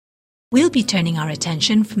We'll be turning our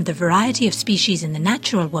attention from the variety of species in the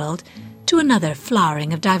natural world to another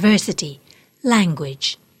flowering of diversity,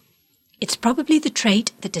 language. It's probably the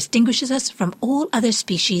trait that distinguishes us from all other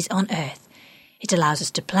species on Earth. It allows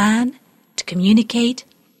us to plan, to communicate,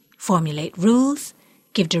 formulate rules,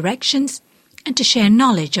 give directions, and to share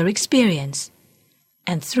knowledge or experience.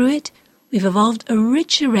 And through it, we've evolved a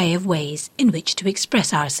rich array of ways in which to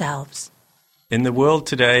express ourselves. In the world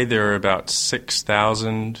today, there are about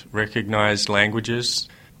 6,000 recognized languages.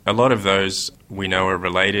 A lot of those we know are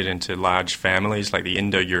related into large families, like the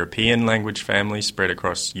Indo-European language family spread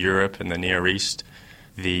across Europe and the Near East.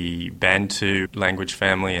 The Bantu language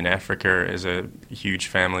family in Africa is a huge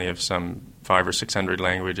family of some 500 or 600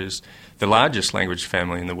 languages. The largest language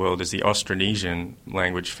family in the world is the Austronesian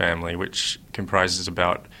language family, which comprises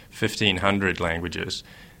about 1,500 languages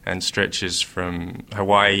and stretches from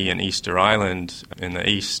Hawaii and Easter Island in the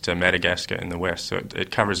east to Madagascar in the west. So it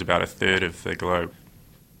covers about a third of the globe.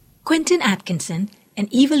 Quentin Atkinson, an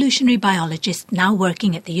evolutionary biologist now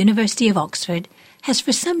working at the University of Oxford, has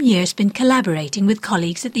for some years been collaborating with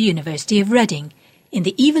colleagues at the University of Reading in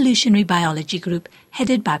the evolutionary biology group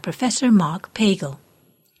headed by Professor Mark Pagel.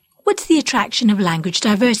 What's the attraction of language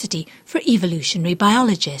diversity for evolutionary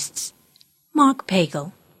biologists? Mark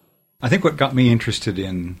Pagel. I think what got me interested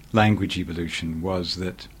in language evolution was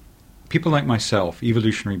that people like myself,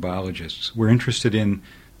 evolutionary biologists, were interested in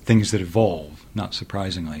things that evolve, not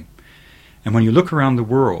surprisingly. And when you look around the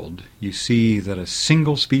world, you see that a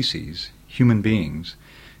single species, human beings,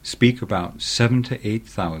 speak about 7,000 to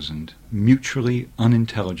 8,000 mutually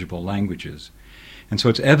unintelligible languages. And so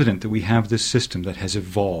it's evident that we have this system that has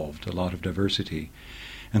evolved a lot of diversity.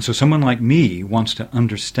 And so someone like me wants to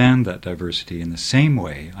understand that diversity in the same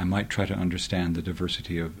way I might try to understand the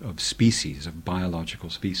diversity of species, of biological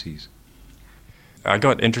species. I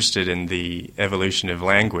got interested in the evolution of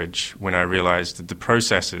language when I realized that the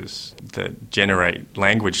processes that generate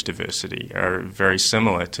language diversity are very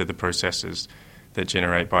similar to the processes that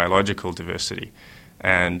generate biological diversity.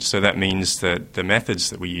 And so that means that the methods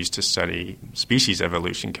that we use to study species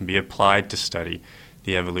evolution can be applied to study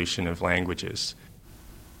the evolution of languages.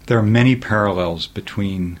 There are many parallels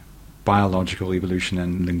between biological evolution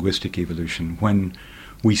and linguistic evolution. When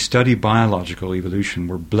we study biological evolution,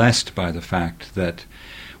 we're blessed by the fact that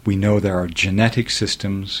we know there are genetic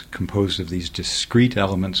systems composed of these discrete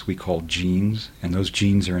elements we call genes, and those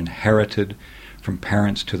genes are inherited from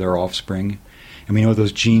parents to their offspring. And we know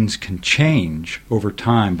those genes can change over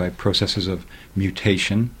time by processes of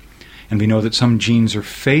mutation. And we know that some genes are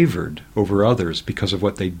favored over others because of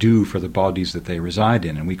what they do for the bodies that they reside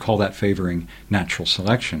in, and we call that favoring natural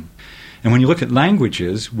selection. And when you look at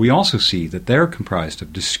languages, we also see that they're comprised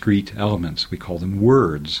of discrete elements. We call them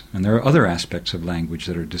words, and there are other aspects of language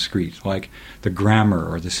that are discrete, like the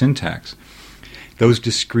grammar or the syntax. Those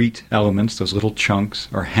discrete elements, those little chunks,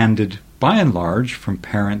 are handed by and large from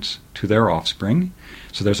parents to their offspring,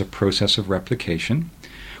 so there's a process of replication.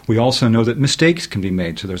 We also know that mistakes can be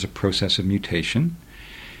made, so there's a process of mutation.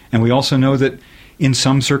 And we also know that in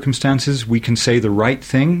some circumstances we can say the right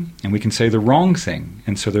thing and we can say the wrong thing.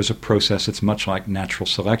 And so there's a process that's much like natural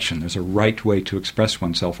selection. There's a right way to express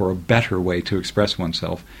oneself or a better way to express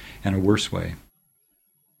oneself and a worse way.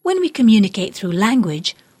 When we communicate through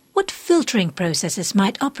language, what filtering processes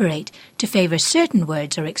might operate to favor certain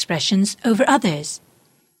words or expressions over others?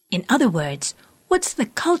 In other words, what's the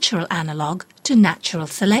cultural analogue to natural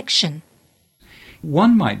selection?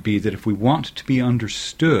 One might be that if we want to be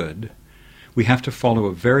understood, we have to follow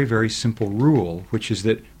a very, very simple rule, which is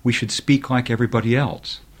that we should speak like everybody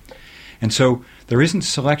else. And so there isn't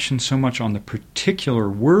selection so much on the particular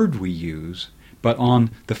word we use, but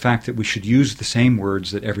on the fact that we should use the same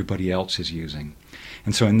words that everybody else is using.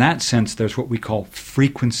 And so in that sense, there's what we call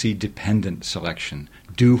frequency-dependent selection.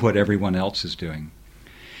 Do what everyone else is doing.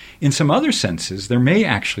 In some other senses, there may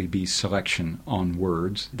actually be selection on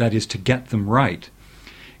words, that is, to get them right.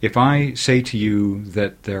 If I say to you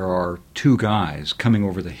that there are two guys coming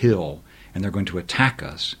over the hill and they're going to attack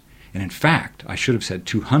us, and in fact, I should have said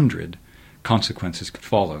 200, consequences could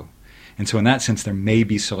follow. And so in that sense, there may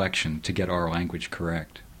be selection to get our language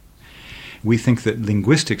correct. We think that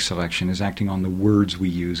linguistic selection is acting on the words we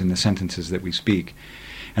use in the sentences that we speak.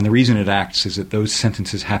 And the reason it acts is that those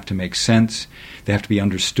sentences have to make sense, they have to be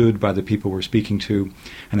understood by the people we're speaking to,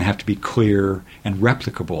 and they have to be clear and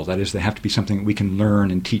replicable. That is, they have to be something that we can learn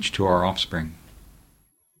and teach to our offspring.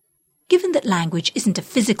 Given that language isn't a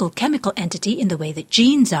physical chemical entity in the way that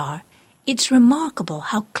genes are, it's remarkable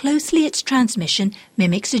how closely its transmission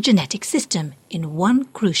mimics a genetic system in one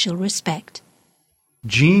crucial respect.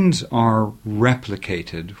 Genes are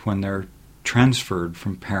replicated when they're transferred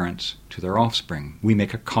from parents to their offspring. We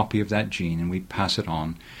make a copy of that gene and we pass it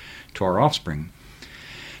on to our offspring.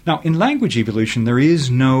 Now, in language evolution, there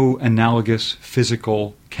is no analogous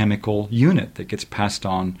physical, chemical unit that gets passed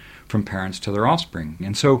on from parents to their offspring.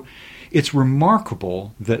 And so it's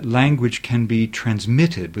remarkable that language can be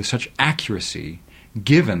transmitted with such accuracy,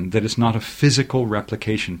 given that it's not a physical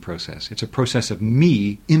replication process. It's a process of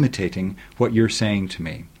me imitating what you're saying to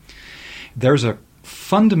me. There's a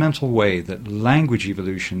fundamental way that language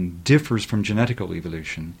evolution differs from genetical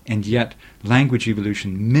evolution, and yet language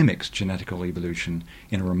evolution mimics genetical evolution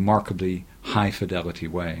in a remarkably high-fidelity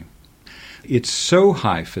way. It's so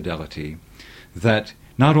high fidelity that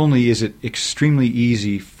not only is it extremely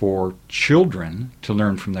easy for children to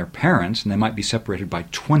learn from their parents, and they might be separated by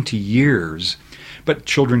 20 years, but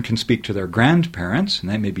children can speak to their grandparents, and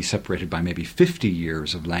they may be separated by maybe 50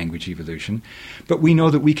 years of language evolution. But we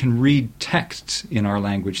know that we can read texts in our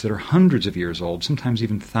language that are hundreds of years old, sometimes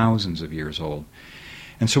even thousands of years old.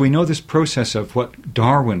 And so we know this process of what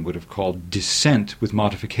Darwin would have called descent with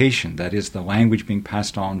modification, that is, the language being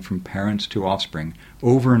passed on from parents to offspring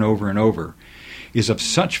over and over and over, is of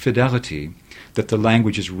such fidelity that the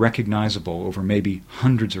language is recognizable over maybe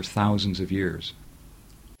hundreds or thousands of years.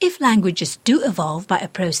 If languages do evolve by a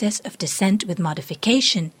process of descent with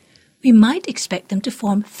modification, we might expect them to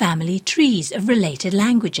form family trees of related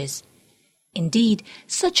languages. Indeed,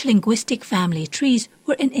 such linguistic family trees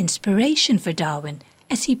were an inspiration for Darwin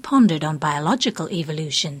as he pondered on biological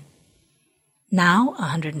evolution. Now,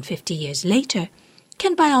 150 years later,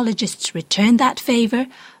 can biologists return that favor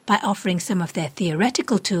by offering some of their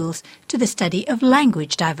theoretical tools to the study of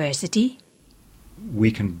language diversity?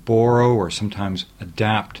 We can borrow or sometimes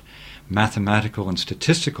adapt mathematical and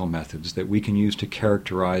statistical methods that we can use to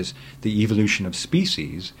characterize the evolution of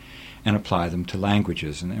species and apply them to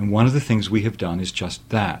languages. And one of the things we have done is just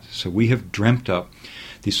that. So we have dreamt up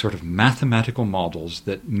these sort of mathematical models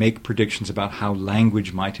that make predictions about how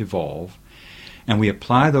language might evolve, and we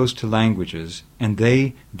apply those to languages, and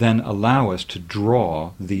they then allow us to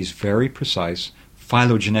draw these very precise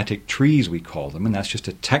phylogenetic trees, we call them, and that's just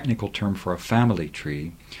a technical term for a family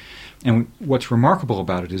tree. And what's remarkable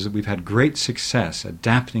about it is that we've had great success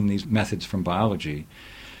adapting these methods from biology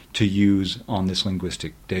to use on this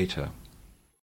linguistic data.